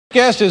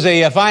Guest is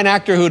a fine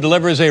actor who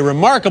delivers a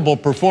remarkable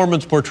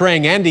performance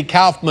portraying Andy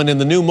Kaufman in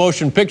the new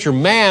motion picture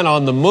Man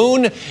on the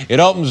Moon.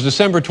 It opens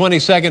December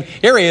 22nd.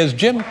 Here he is,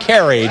 Jim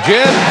Carrey.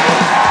 Jim.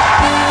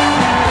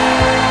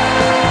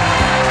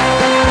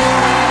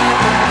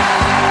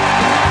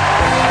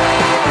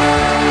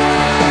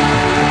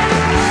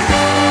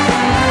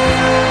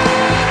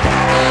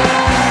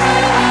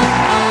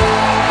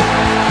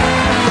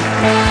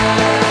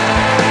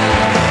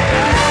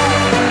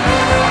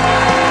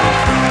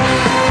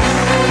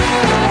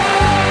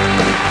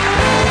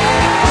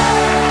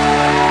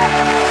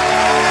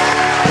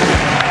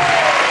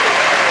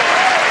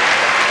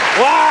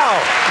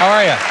 How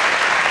are you?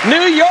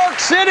 New York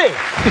City.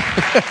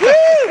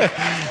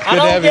 I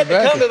don't get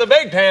to come to the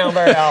big town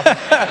very often.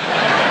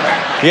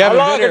 I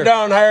like it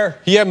down here.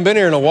 You haven't been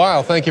here in a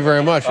while. Thank you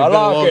very much. I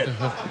like it.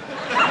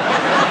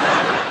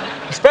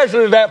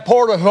 Especially that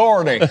Port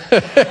Authority.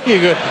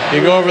 you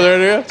go over there,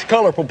 do you? It's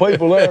colorful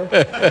people there.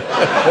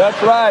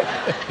 That's right.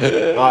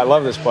 Oh, I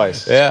love this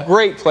place. Yeah.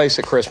 Great place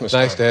at Christmas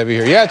time. Nice to have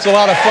you here. Yeah, it's a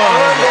lot of fun.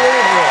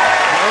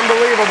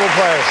 Unbelievable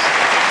place.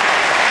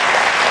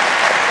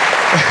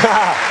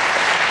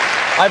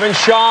 I've been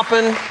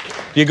shopping.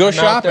 You go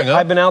shopping, huh?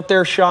 I've been out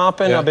there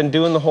shopping. Yeah. I've been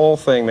doing the whole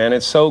thing, man.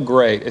 It's so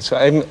great.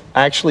 I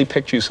actually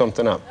picked you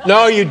something up.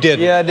 No, you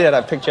didn't. Yeah, I did.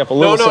 I picked you up a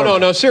little something.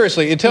 No.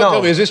 Seriously,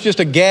 tell me, is this just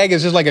a gag?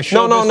 Is this like a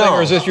show thing,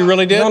 or is this you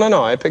really did?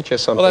 No. I picked you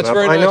something Well, that's up.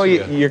 very nice. I know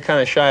you're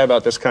kind of shy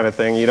about this kind of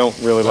thing. You don't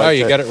really like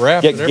you got it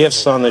wrapped get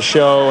gifts on the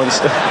show and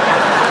stuff.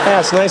 Yeah,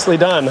 it's nicely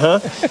done, huh?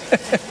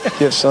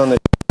 Gifts on the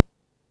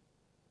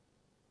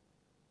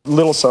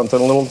little something,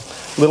 a little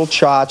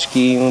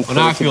tchotchke. Well,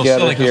 now I feel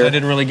silly because I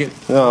didn't really get.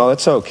 No,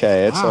 it's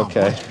okay. It's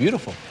okay. That's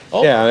beautiful.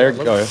 Oh, yeah, there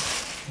you go.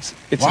 It's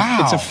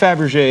a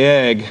Fabergé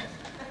egg.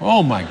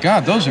 Oh my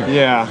God, those are.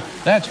 Yeah.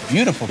 That's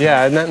beautiful.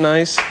 Yeah, isn't that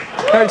nice?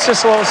 It's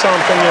just a little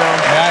something, you know.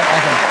 Yeah, I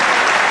can.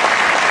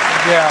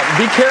 Yeah,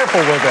 be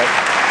careful with it.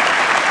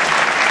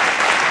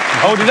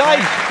 Oh, did I?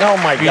 Oh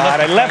my God,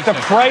 I left the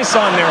price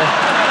on there.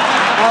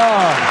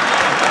 Oh,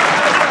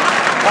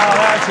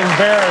 that's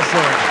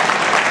embarrassing.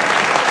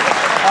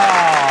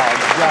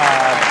 Oh,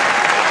 God.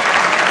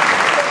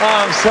 Oh,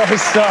 I'm so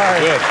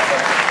sorry. Good.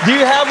 Do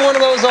you have one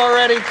of those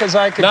already? Because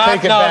I could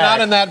take it back. No,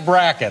 not in that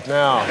bracket.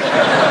 No.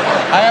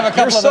 I have a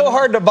couple. They're so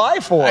hard to buy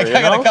for. I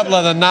got a couple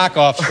of the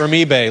knockoffs from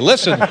eBay.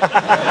 Listen,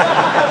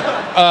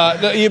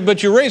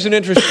 but you raise an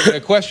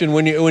interesting question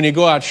when you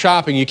go out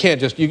shopping. You can't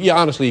just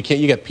honestly you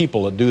can't. You get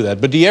people that do that.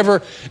 But do you ever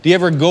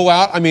go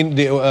out? I mean,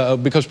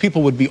 because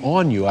people would be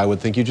on you. I would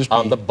think you just.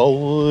 I'm the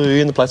boy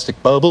in the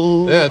plastic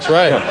bubble. Yeah, that's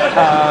right.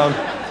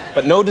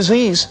 But no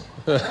disease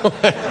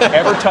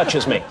ever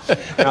touches me.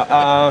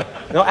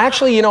 No,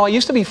 actually, I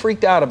used to be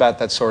freaked out about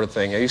that sort of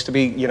thing. I used to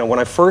be, when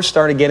I first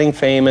started getting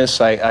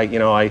famous,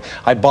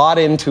 I bought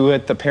into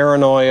it, the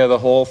paranoia, the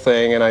whole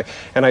thing, and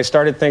I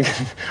started thinking,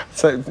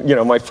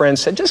 my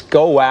friends said, just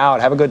go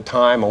out, have a good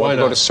time. I want to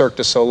go to Cirque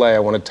du Soleil. I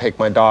want to take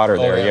my daughter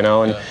there,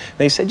 and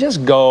they said,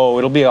 just go,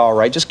 it'll be all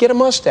right. Just get a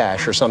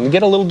mustache or something,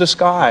 get a little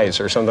disguise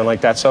or something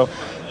like that. So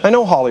I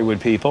know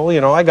Hollywood people,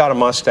 I got a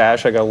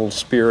mustache, I got a little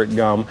spirit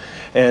gum,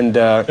 and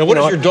now, what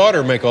does your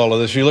daughter make all of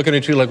this? She's looking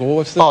at you like, well,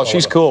 what's this? Oh,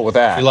 she's cool with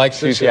that. She likes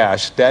this?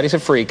 Daddy's a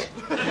freak.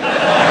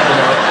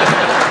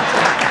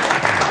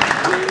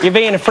 You're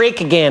being a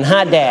freak again,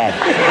 huh, Dad?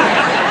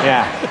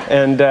 Yeah,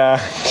 and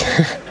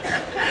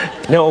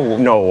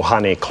no,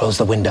 honey, close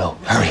the window,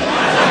 hurry.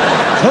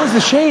 Close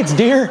the shades,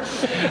 dear.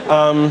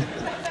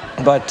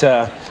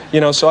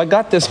 So I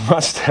got this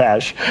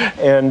mustache,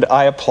 and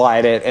I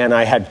applied it, and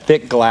I had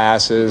thick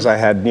glasses. I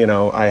had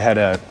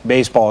a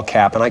baseball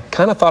cap, and I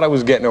kind of thought I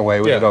was getting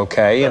away with it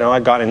okay. I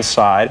got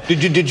inside.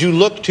 Did you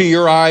look to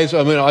your eyes?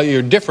 I mean,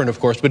 you're different,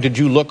 of course, but did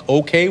you look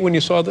okay when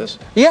you saw this?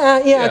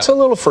 Yeah, it's a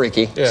little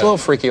freaky. Yeah. It's a little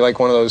freaky, like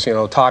one of those,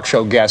 talk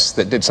show guests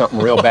that did something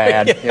real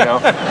bad,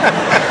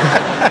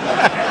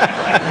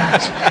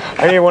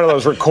 I need one of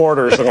those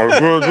recorders with my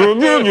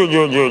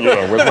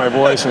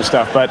voice and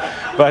stuff. But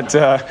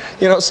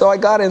so I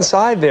got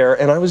inside there,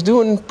 and I was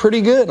doing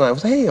pretty good. And I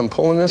was, hey, I'm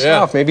pulling this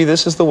off. Maybe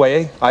this is the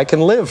way I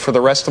can live for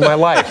the rest of my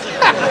life.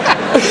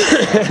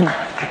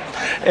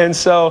 And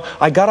so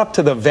I got up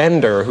to the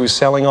vendor who's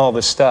selling all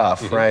the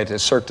stuff, right, at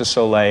Cirque du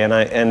Soleil,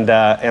 and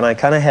I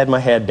kind of had my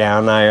head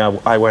down.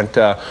 I went,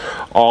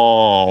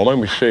 let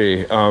me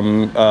see.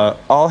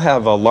 I'll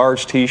have a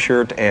large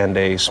T-shirt and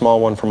a small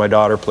one for my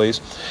daughter, please.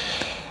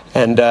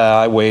 And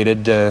I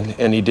waited,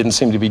 and he didn't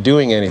seem to be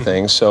doing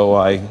anything, so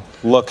I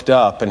looked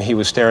up, and he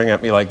was staring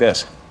at me like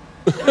this.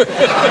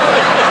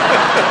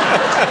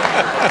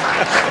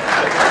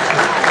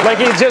 Like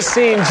he'd just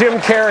seen Jim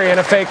Carrey in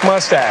a fake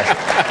mustache.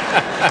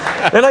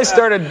 Then I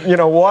started,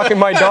 walking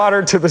my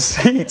daughter to the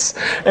seats,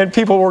 and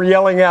people were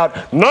yelling out,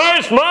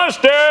 "Nice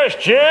mustache,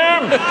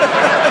 Jim!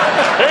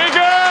 Hey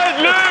guys,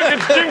 look,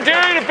 it's Jim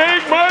Carrey in a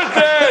fake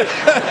mustache!"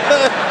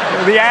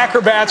 The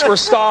acrobats were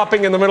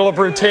stopping in the middle of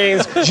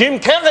routines. "Jim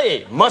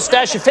Carrey,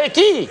 mustache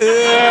fakey!"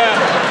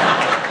 Yeah.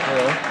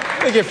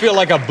 Make you feel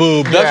like a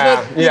boob,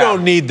 doesn't it? You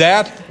don't need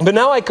that. But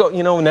now I go,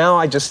 now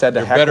I just had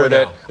to heck with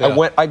it.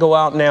 Yeah. I go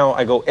out now,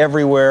 I go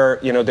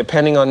everywhere,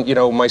 depending on,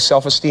 my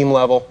self-esteem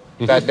level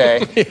that day.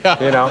 You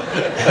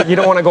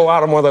don't want to go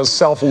out on one of those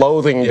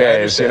self-loathing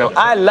days,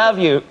 I love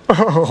you.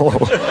 But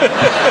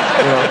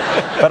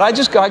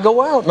I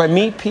go out and I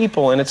meet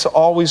people, and it's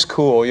always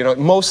cool.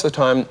 Most of the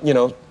time,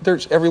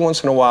 there's every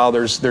once in a while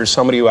there's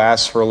somebody who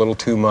asks for a little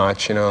too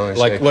much.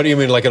 Like, what do you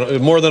mean, like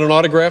more than an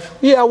autograph?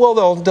 Yeah,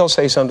 well, they'll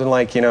say something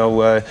like,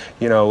 hey,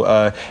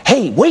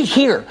 wait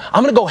here,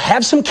 I'm gonna go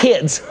have some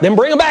kids, then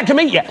bring them back to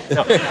meet you.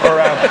 No. Or,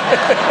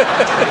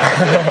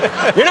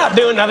 you're not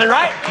doing nothing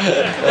right.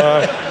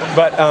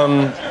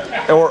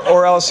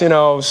 Or else,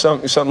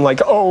 something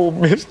like, oh,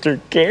 Mr.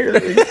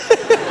 Carrey,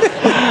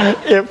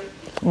 if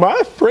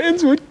my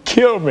friends would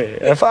kill me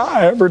if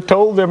I ever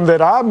told them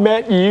that I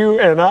met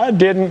you and I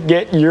didn't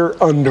get your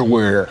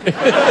underwear. Come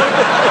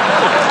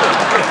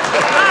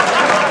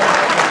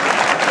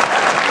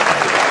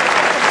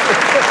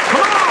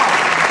on!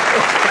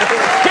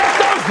 Get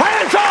those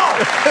pants off!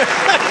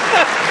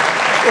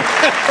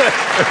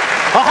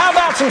 Well, how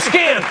about some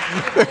skin?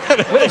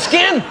 Little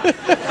skin?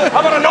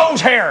 How about a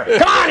nose hair?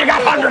 Come on, you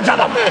got hundreds of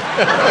them.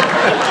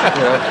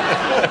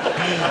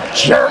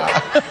 Jerk.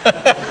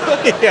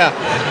 Yeah.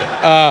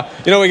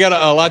 We got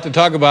a lot to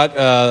talk about.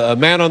 A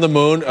Man on the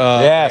Moon.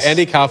 Yes.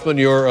 Andy Kaufman,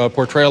 your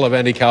portrayal of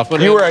Andy Kaufman.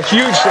 You were a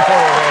huge supporter of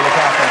Andy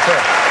Kaufman, too.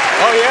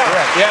 Oh,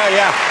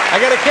 yeah. I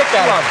got a kick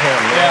out of him.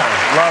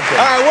 Yeah, loved him.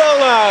 All right,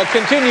 we'll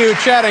continue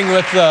chatting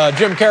with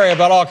Jim Carrey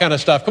about all kind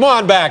of stuff. Come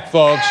on back,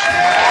 folks.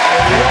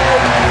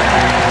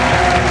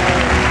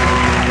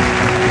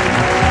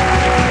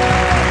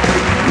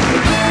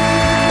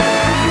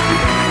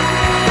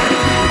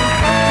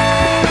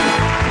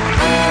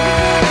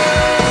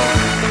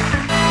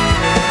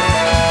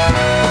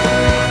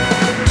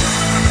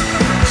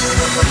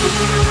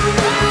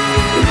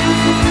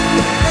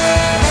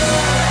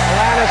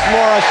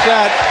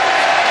 Morissette.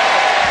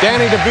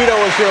 Danny DeVito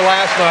was here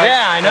last night.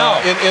 Yeah, I know.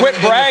 Quit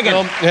bragging.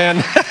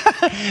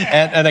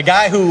 And a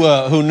guy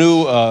who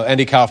knew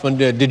Andy Kaufman.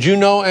 Did you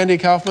know Andy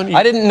Kaufman?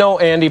 I didn't know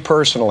Andy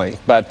personally,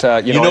 but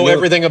you know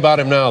everything about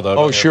him now, though.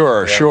 Oh,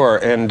 sure.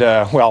 And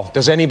well,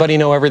 does anybody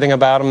know everything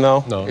about him,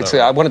 though? No.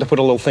 I wanted to put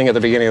a little thing at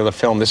the beginning of the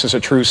film. This is a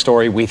true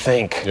story. We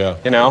think. Yeah.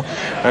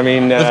 I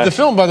mean, the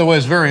film, by the way,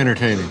 is very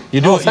entertaining.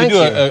 You do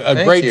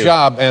a great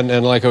job,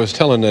 and like I was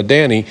telling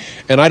Danny,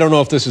 and I don't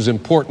know if this is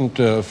important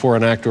for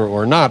an actor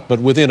or not, but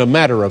within a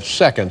matter of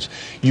seconds,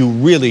 you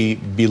really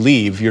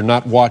believe you're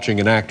not watching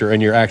an actor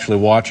and you're actually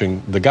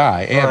watching the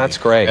guy. Andy. Oh, that's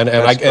great. And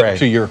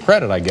to your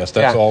credit, I guess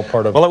that's all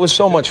part of. Well, it was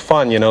so much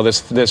fun,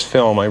 this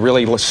film. I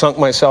really sunk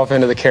myself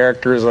into the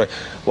characters. A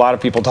lot of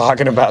people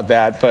talking about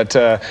that, but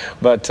I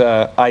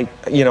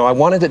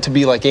wanted it to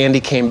be like Andy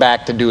came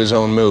back to do his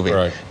own movie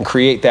and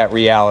create that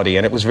reality.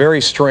 And it was very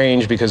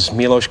strange because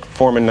Milos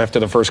Forman, after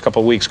the first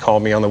couple of weeks,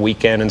 called me on the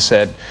weekend and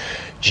said,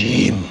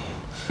 "Jim,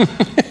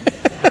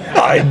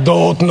 I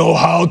don't know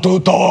how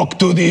to talk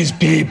to these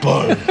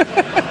people.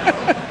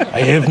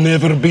 I have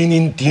never been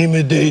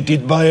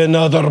intimidated by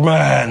another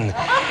man,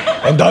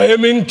 and I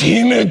am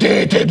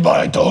intimidated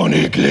by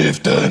Tony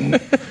Clifton."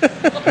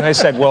 And I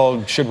said,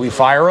 well, should we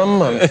fire him?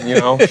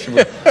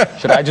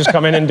 Should I just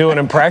come in and do an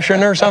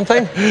impression or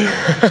something?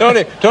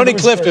 Tony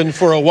Clifton,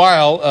 for a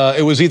while,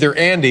 it was either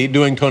Andy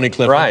doing Tony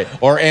Clifton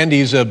or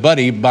Andy's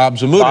buddy, Bob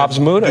Zmuda. Bob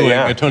Zmuda,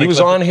 yeah. He was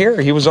on here.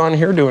 He was on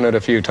here doing it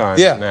a few times.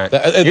 Yeah.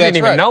 You didn't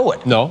even know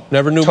it. No,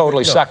 never knew.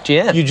 Totally sucked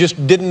you in. You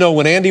just didn't know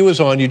when Andy was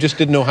on. You just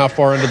didn't know how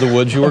far into the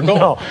woods you were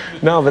going.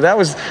 No, but that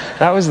was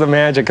the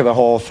magic of the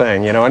whole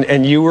thing,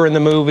 and you were in the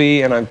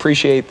movie, and I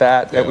appreciate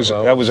that. That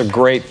was a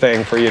great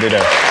thing for you to do.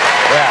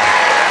 Yeah,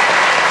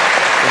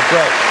 it's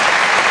great.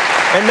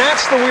 And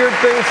that's the weird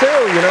thing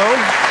too,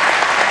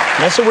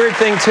 That's the weird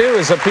thing too,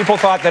 is that people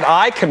thought that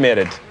I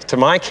committed to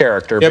my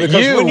character, but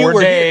you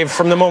were Dave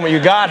from the moment you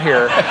got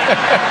here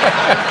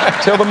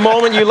till the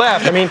moment you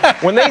left. I mean,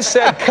 when they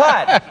said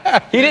cut,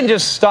 he didn't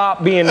just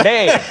stop being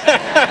Dave.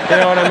 You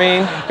know what I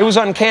mean? It was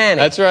uncanny.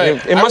 That's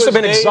right. It must have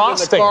been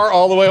exhausting. In the car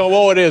all the way home.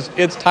 Oh, it is.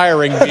 It's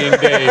tiring being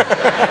Dave.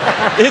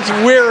 It's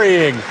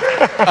wearying.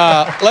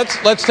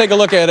 Let's take a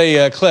look at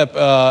a clip.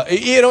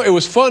 It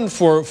was fun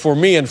for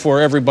me and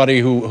for everybody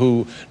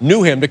who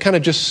knew him to kind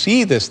of just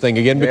see this thing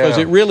again, because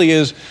it really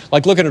is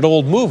like looking at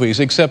old movies,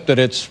 except that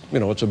it's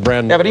a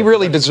brand new. Yeah, but he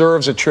really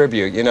deserves a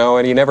tribute,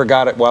 and he never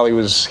got it while he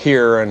was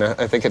here, and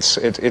I think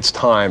it's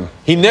time.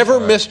 He never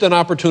missed an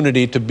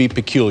opportunity to be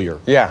peculiar.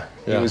 Yeah.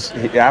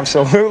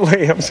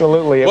 Absolutely. I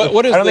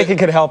don't think he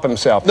could help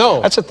himself.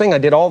 No. That's the thing. I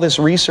did all this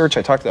research.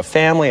 I talked to the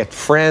family,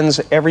 friends,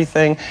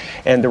 everything,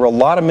 and there were a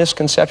lot of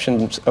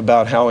misconceptions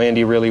about how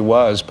Andy really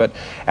was. But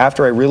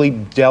after I really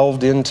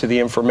delved into the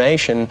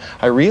information,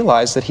 I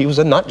realized that he was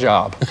a nut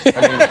job.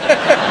 I mean,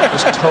 it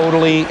was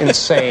totally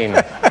insane.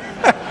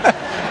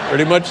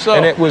 Pretty much so.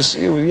 And it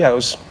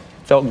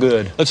felt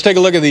good. Let's take a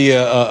look at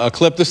the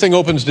clip. This thing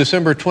opens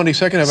December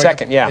 22nd.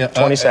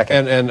 22nd.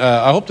 And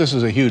I hope this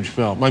is a huge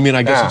film. I mean,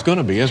 I guess it's going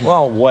to be, isn't it?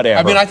 Well, whatever.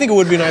 I mean, I think it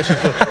would be nice if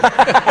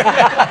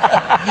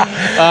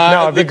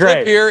No, it'd be the clip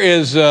great. here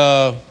is...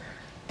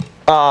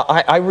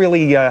 I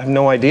really have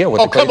no idea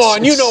what the clip come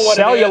on, you know what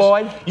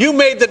celluloid. it is. You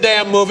made the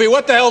damn movie.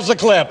 What the hell's the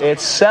clip?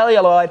 It's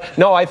celluloid.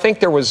 No, I think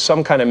there was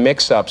some kind of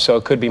mix-up, so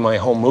it could be my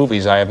home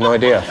movies. I have no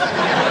idea.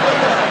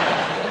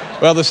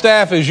 Well, the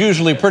staff is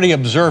usually pretty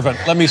observant.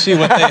 Let me see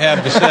what they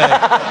have to say.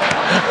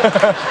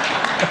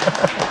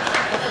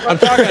 I'm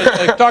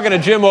talking to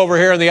Jim over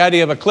here, and the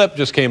idea of a clip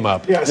just came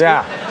up. Yes.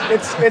 Yeah.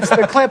 It's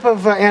the clip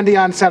of Andy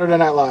on Saturday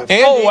Night Live.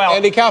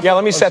 Andy Kaufman. Yeah,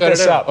 let me set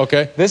this up.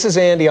 Okay. This is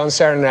Andy on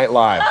Saturday Night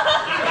Live.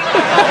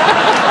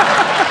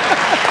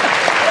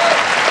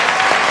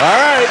 All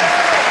right.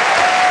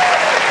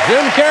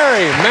 Jim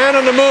Carrey, Man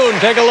on the Moon.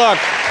 Take a look.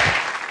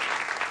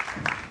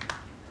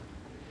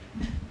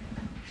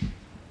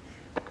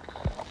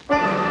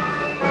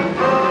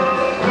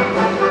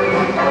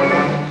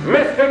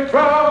 Mr.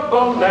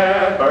 Trouble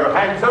never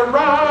hangs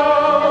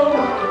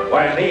around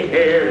when he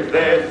hears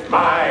this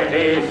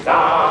mighty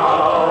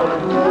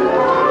sound.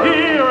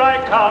 Here I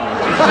come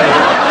to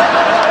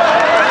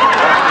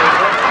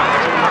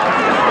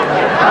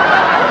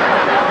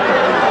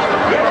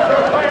yes,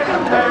 sir, when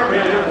there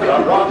is a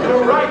wrong to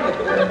right,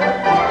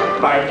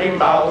 Mighty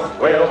Mouse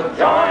will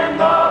join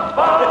the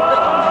fight.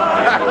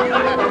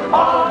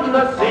 On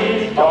the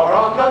sea or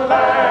on the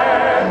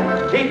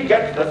land, he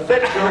gets the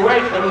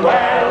situation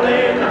well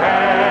in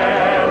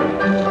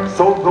hand.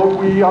 So though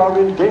we are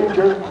in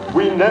danger,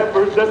 we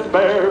never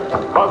despair,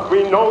 'cause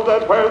we know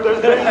that where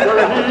there's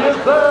danger, he is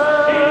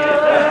there. He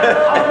is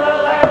there on the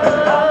land,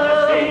 on the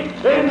sea,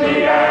 in the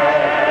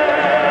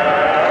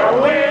air.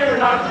 We're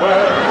not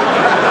worried.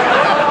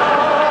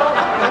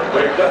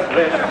 We're just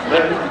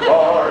listening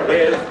for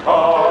his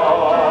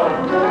call.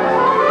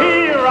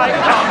 Here I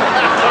come to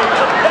save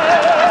the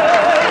day.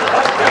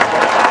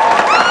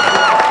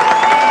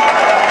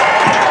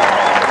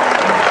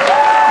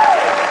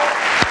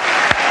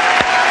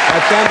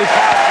 That's Andy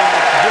Kaufman,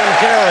 Jim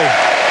Carrey.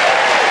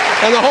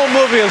 And the whole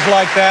movie is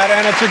like that,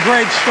 and it's a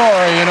great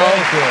story, you know.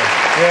 Thank you.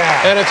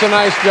 Yeah. And it's a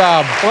nice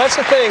job. Well, that's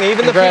the thing.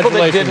 Even the people that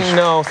Congratulations. didn't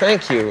know,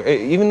 thank you.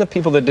 Even the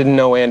people that didn't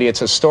know Andy,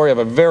 it's a story of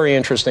a very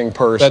interesting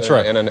person. That's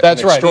right. And an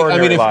That's right. I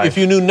extraordinary mean, life. if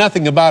you knew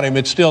nothing about him,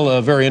 it's still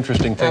a very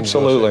interesting thing.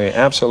 Absolutely,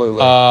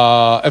 absolutely.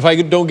 If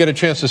I don't get a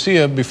chance to see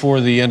you before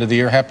the end of the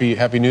year, happy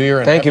New Year.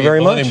 And Thank you very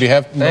much.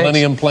 Thanks.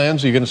 Millennium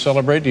plans, are you going to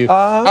celebrate?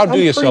 How do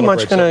you I'm pretty celebrate?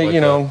 much going to,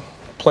 something like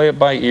play it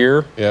by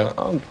ear. Yeah.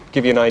 I'll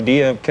give you an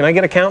idea. Can I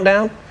get a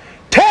countdown?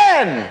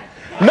 10,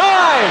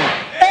 9,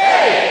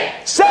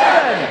 8,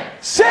 7,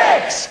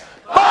 6,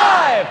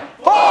 5,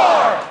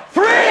 4,